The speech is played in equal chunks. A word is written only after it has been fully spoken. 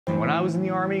When I was in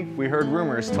the Army, we heard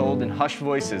rumors told in hushed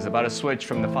voices about a switch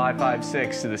from the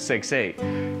 5.56 to the 6.8.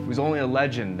 It was only a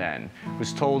legend then. It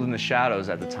was told in the shadows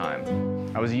at the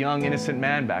time. I was a young, innocent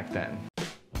man back then.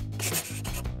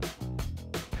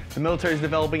 The military is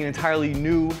developing an entirely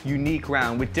new, unique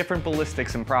round with different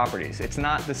ballistics and properties. It's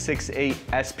not the 6.8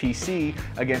 SPC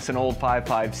against an old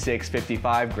 5.56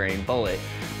 55 grain bullet.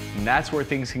 And that's where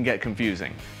things can get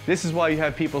confusing. This is why you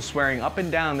have people swearing up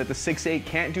and down that the 6.8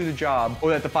 can't do the job or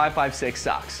that the 5.56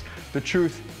 sucks. The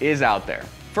truth is out there.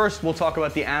 First, we'll talk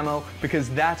about the ammo because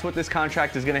that's what this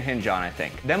contract is going to hinge on, I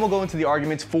think. Then we'll go into the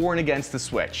arguments for and against the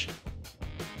switch.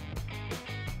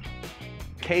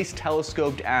 Case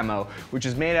telescoped ammo, which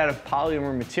is made out of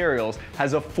polymer materials,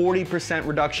 has a 40%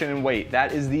 reduction in weight.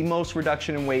 That is the most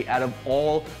reduction in weight out of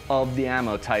all of the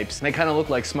ammo types. They kind of look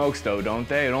like smokes though, don't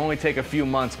they? It'll only take a few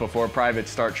months before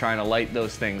privates start trying to light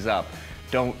those things up.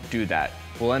 Don't do that.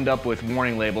 We'll end up with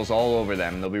warning labels all over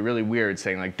them. They'll be really weird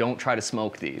saying like, don't try to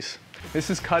smoke these.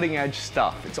 This is cutting edge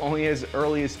stuff. It's only as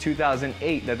early as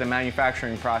 2008 that the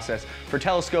manufacturing process for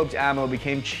telescoped ammo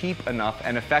became cheap enough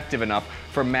and effective enough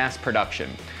for mass production.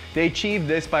 They achieved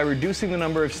this by reducing the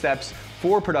number of steps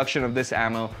for production of this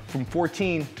ammo from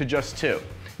 14 to just 2.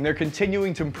 And they're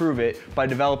continuing to improve it by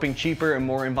developing cheaper and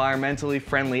more environmentally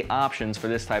friendly options for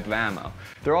this type of ammo.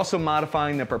 They're also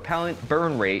modifying the propellant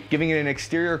burn rate, giving it an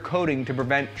exterior coating to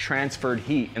prevent transferred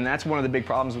heat. And that's one of the big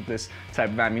problems with this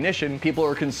type of ammunition. People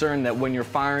are concerned that when you're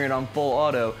firing it on full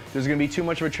auto, there's going to be too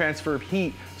much of a transfer of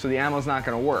heat, so the ammo's not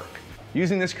going to work.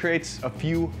 Using this creates a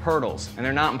few hurdles, and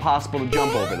they're not impossible to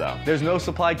jump over though. There's no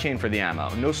supply chain for the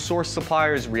ammo, no source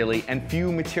suppliers really, and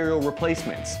few material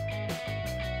replacements.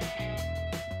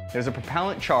 There's a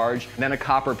propellant charge, then a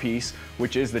copper piece,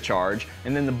 which is the charge,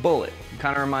 and then the bullet. It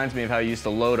kind of reminds me of how you used to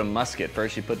load a musket.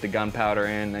 First you put the gunpowder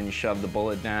in, then you shove the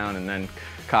bullet down, and then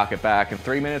cock it back, and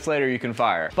 3 minutes later you can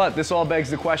fire. But this all begs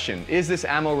the question, is this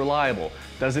ammo reliable?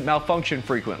 Does it malfunction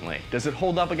frequently? Does it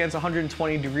hold up against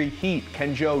 120-degree heat?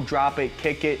 Can Joe drop it,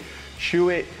 kick it,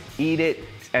 chew it, eat it,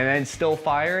 and then still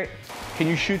fire it? Can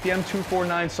you shoot the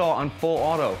M249 saw on full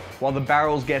auto while the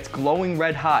barrel gets glowing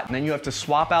red hot, and then you have to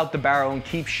swap out the barrel and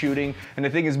keep shooting, and the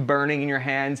thing is burning in your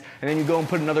hands, and then you go and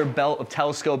put another belt of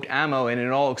telescoped ammo in and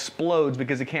it all explodes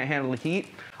because it can't handle the heat?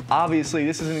 Obviously,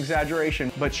 this is an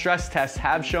exaggeration, but stress tests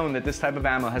have shown that this type of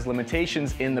ammo has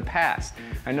limitations in the past.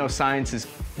 I know science is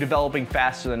developing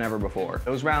faster than ever before.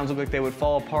 Those rounds look like they would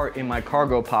fall apart in my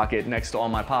cargo pocket next to all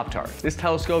my Pop-Tarts. This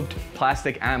telescoped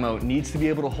plastic ammo needs to be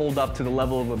able to hold up to the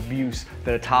level of abuse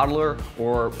that a toddler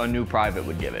or a new private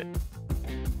would give it.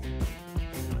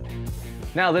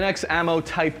 Now, the next ammo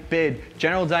type bid,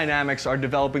 General Dynamics are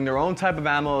developing their own type of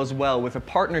ammo as well with a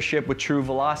partnership with True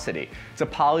Velocity. It's a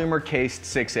polymer cased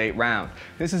 6.8 round.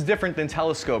 This is different than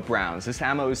telescope rounds. This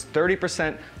ammo is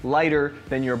 30% lighter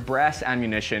than your brass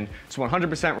ammunition. It's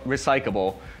 100%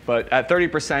 recyclable, but at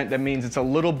 30% that means it's a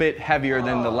little bit heavier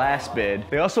than the last bid.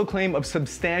 They also claim a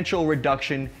substantial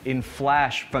reduction in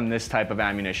flash from this type of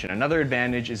ammunition. Another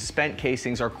advantage is spent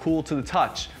casings are cool to the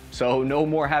touch. So no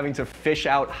more having to fish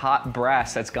out hot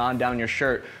brass that's gone down your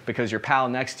shirt because your pal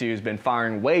next to you has been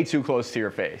firing way too close to your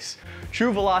face.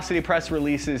 True Velocity press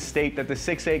releases state that the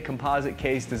 6.8 composite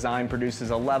case design produces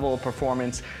a level of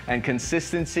performance and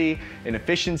consistency and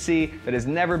efficiency that has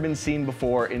never been seen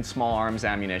before in small arms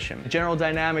ammunition. The General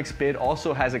Dynamics bid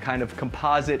also has a kind of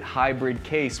composite hybrid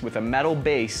case with a metal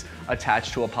base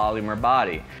attached to a polymer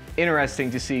body.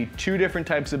 Interesting to see two different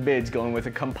types of bids going with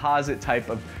a composite type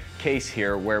of case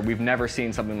here where we've never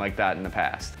seen something like that in the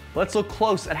past. Let's look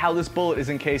close at how this bullet is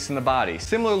encased in the body.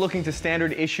 Similar looking to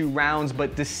standard issue rounds,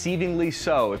 but deceivingly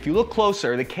so. If you look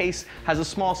closer, the case has a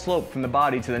small slope from the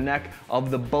body to the neck of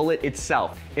the bullet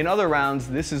itself. In other rounds,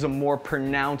 this is a more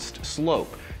pronounced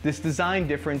slope. This design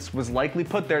difference was likely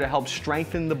put there to help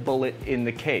strengthen the bullet in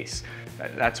the case.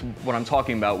 That's what I'm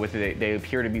talking about with it. They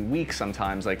appear to be weak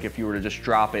sometimes, like if you were to just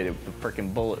drop it, the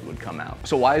frickin' bullet would come out.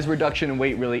 So why is reduction in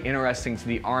weight really interesting to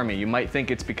the Army? You might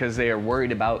think it's because they are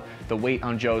worried about the weight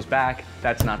on Joe's back.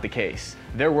 That's not the case.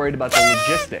 They're worried about the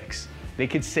logistics. They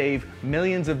could save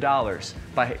millions of dollars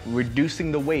by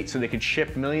reducing the weight so they could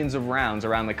ship millions of rounds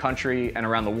around the country and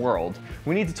around the world.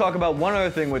 We need to talk about one other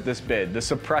thing with this bid, the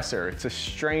suppressor. It's a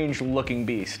strange looking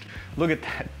beast. Look at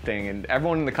that thing, and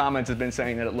everyone in the comments has been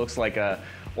saying that it looks like a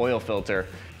oil filter.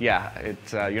 Yeah,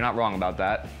 you're not wrong about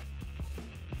that.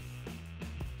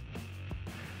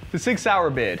 The SIG Sauer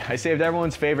bid. I saved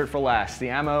everyone's favorite for last. The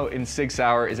ammo in SIG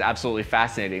Sauer is absolutely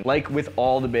fascinating. Like with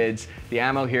all the bids, the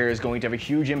ammo here is going to have a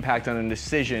huge impact on the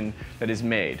decision that is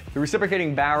made. The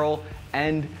reciprocating barrel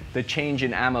and the change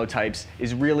in ammo types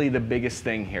is really the biggest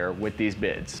thing here with these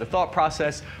bids. The thought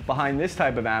process behind this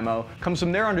type of ammo comes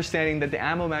from their understanding that the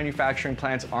ammo manufacturing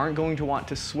plants aren't going to want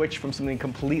to switch from something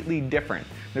completely different.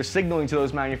 They're signaling to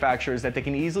those manufacturers that they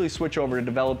can easily switch over to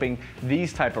developing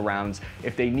these type of rounds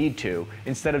if they need to,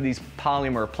 instead of these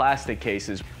polymer plastic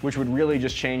cases, which would really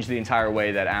just change the entire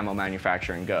way that ammo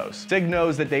manufacturing goes. SIG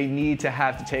knows that they need to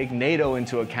have to take NATO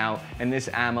into account, and this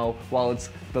ammo, while it's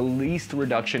the least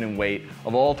reduction in weight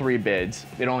of all three bids,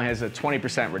 it only has a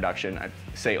 20% reduction. I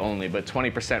say only, but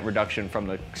 20% reduction from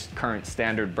the current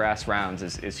standard brass rounds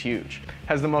is huge.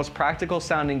 Has the most practical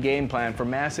sounding game plan for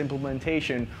mass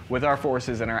implementation with our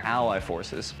forces and our ally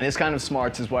forces. And this kind of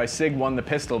smarts is why SIG won the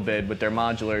pistol bid with their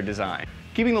modular design.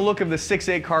 Keeping the look of the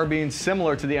 6.8 carbine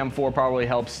similar to the M4 probably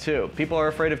helps too. People are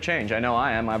afraid of change. I know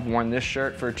I am. I've worn this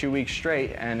shirt for 2 weeks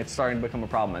straight and it's starting to become a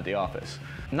problem at the office.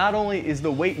 Not only is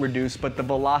the weight reduced, but the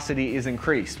velocity is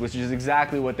increased, which is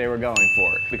exactly what they were going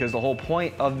for. Because the whole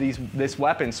point of this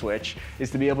weapon switch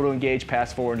is to be able to engage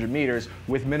past 400 meters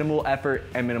with minimal effort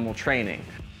and minimal training.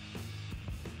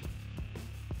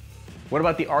 What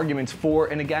about the arguments for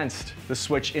and against the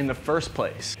switch in the first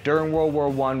place? During World War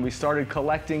I, we started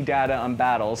collecting data on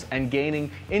battles and gaining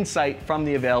insight from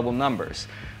the available numbers.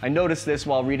 I noticed this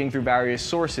while reading through various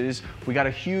sources. We got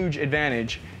a huge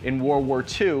advantage in World War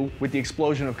II with the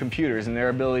explosion of computers and their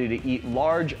ability to eat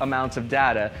large amounts of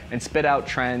data and spit out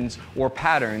trends or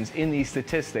patterns in these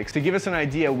statistics to give us an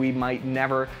idea we might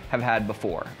never have had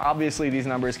before. Obviously, these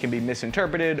numbers can be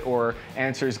misinterpreted or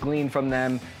answers gleaned from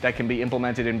them that can be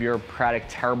implemented in bureaucratic,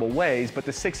 terrible ways, but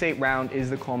the 6.8 round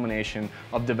is the culmination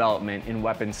of development in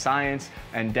weapons science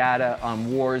and data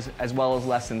on wars, as well as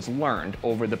lessons learned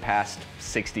over the past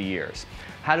 60 years.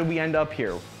 How did we end up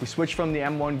here? We switched from the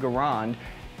M1 Garand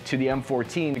to the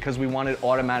M14 because we wanted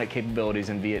automatic capabilities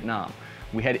in Vietnam.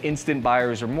 We had instant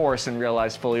buyer's remorse and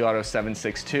realized fully auto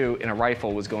 7.62 in a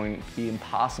rifle was going to be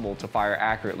impossible to fire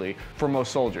accurately for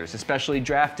most soldiers, especially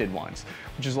drafted ones,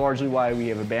 which is largely why we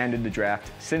have abandoned the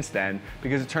draft since then,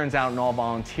 because it turns out an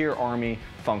all-volunteer army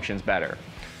functions better.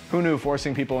 Who knew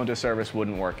forcing people into service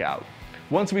wouldn't work out?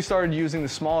 Once we started using the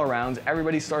smaller rounds,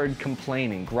 everybody started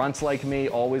complaining. Grunts like me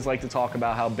always like to talk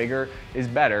about how bigger is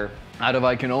better, out of,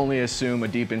 I can only assume, a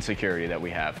deep insecurity that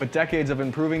we have. But decades of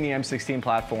improving the M16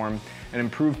 platform and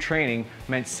improved training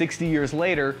meant 60 years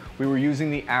later, we were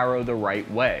using the arrow the right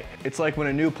way. It's like when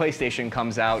a new PlayStation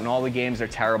comes out and all the games are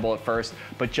terrible at first,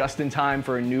 but just in time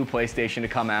for a new PlayStation to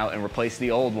come out and replace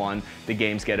the old one, the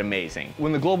games get amazing.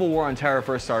 When the global war on terror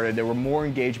first started, there were more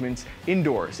engagements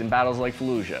indoors in battles like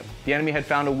Fallujah. The enemy had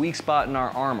found a weak spot in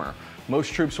our armor.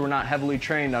 Most troops were not heavily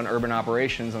trained on urban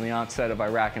operations on the onset of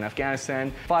Iraq and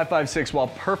Afghanistan. 5.56, while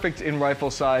perfect in rifle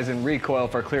size and recoil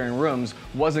for clearing rooms,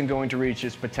 wasn't going to reach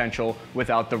its potential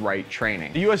without the right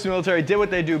training. The US military did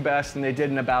what they do best, and they did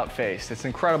an about-face. It's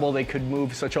incredible they could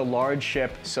move such a large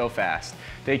ship so fast.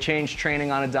 They changed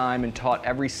training on a dime and taught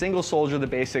every single soldier the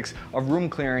basics of room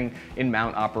clearing in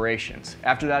mount operations.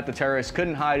 After that, the terrorists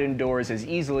couldn't hide indoors as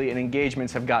easily, and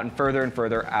engagements have gotten further and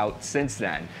further out since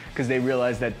then, because they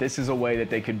realized that this is a way that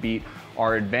they could beat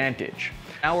our advantage.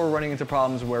 Now we're running into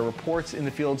problems where reports in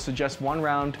the field suggest one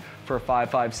round for a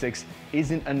 5.56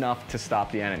 isn't enough to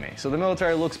stop the enemy. So the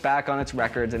military looks back on its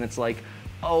records and it's like,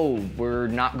 oh, we're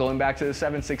not going back to the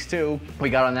 7.62.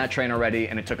 We got on that train already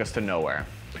and it took us to nowhere.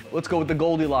 Let's go with the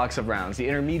Goldilocks of rounds, the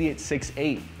intermediate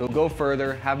 6.8. It'll go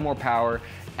further, have more power,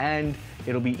 and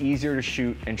it'll be easier to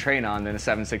shoot and train on than a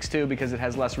 7.62 because it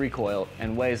has less recoil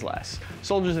and weighs less.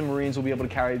 Soldiers and Marines will be able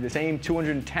to carry the same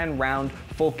 210 round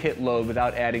full kit load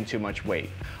without adding too much weight.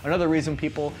 Another reason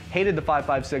people hated the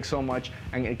 5.56 so much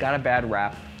and it got a bad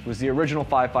rap was the original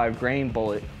 5.5 grain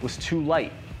bullet was too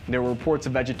light. There were reports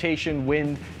of vegetation,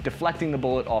 wind, deflecting the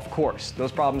bullet off course.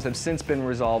 Those problems have since been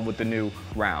resolved with the new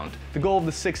round. The goal of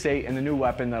the 6.8 and the new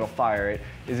weapon that'll fire it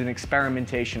is an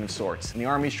experimentation of sorts. And the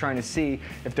Army's trying to see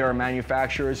if there are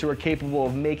manufacturers who are capable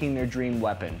of making their dream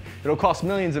weapon. It'll cost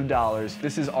millions of dollars.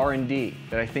 This is R&D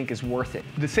that I think is worth it.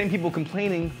 The same people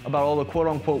complaining about all the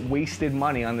quote-unquote wasted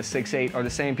money on the 6.8 are the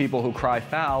same people who cry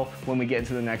foul when we get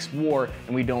into the next war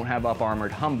and we don't have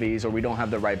up-armored Humvees or we don't have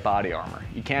the right body armor.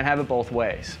 You can't have it both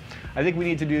ways. I think we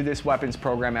need to do this weapons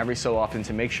program every so often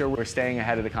to make sure we're staying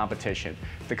ahead of the competition.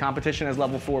 If the competition has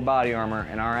level 4 body armor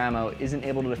and our ammo isn't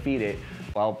able to defeat it,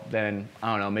 well then, I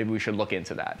don't know, maybe we should look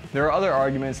into that. There are other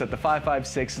arguments that the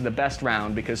 5.56 is the best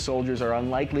round because soldiers are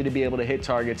unlikely to be able to hit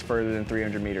targets further than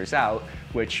 300 meters out,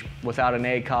 which without an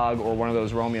ACOG or one of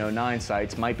those Romeo 9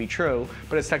 sights might be true,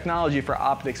 but as technology for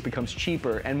optics becomes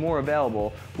cheaper and more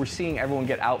available, we're seeing everyone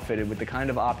get outfitted with the kind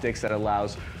of optics that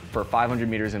allows for 500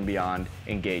 meters and beyond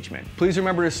engagement. Please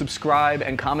remember to subscribe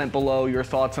and comment below your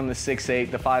thoughts on the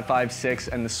 6.8, the 5.56,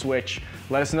 and the switch.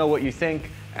 Let us know what you think,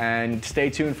 and stay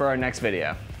tuned for our next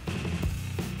video.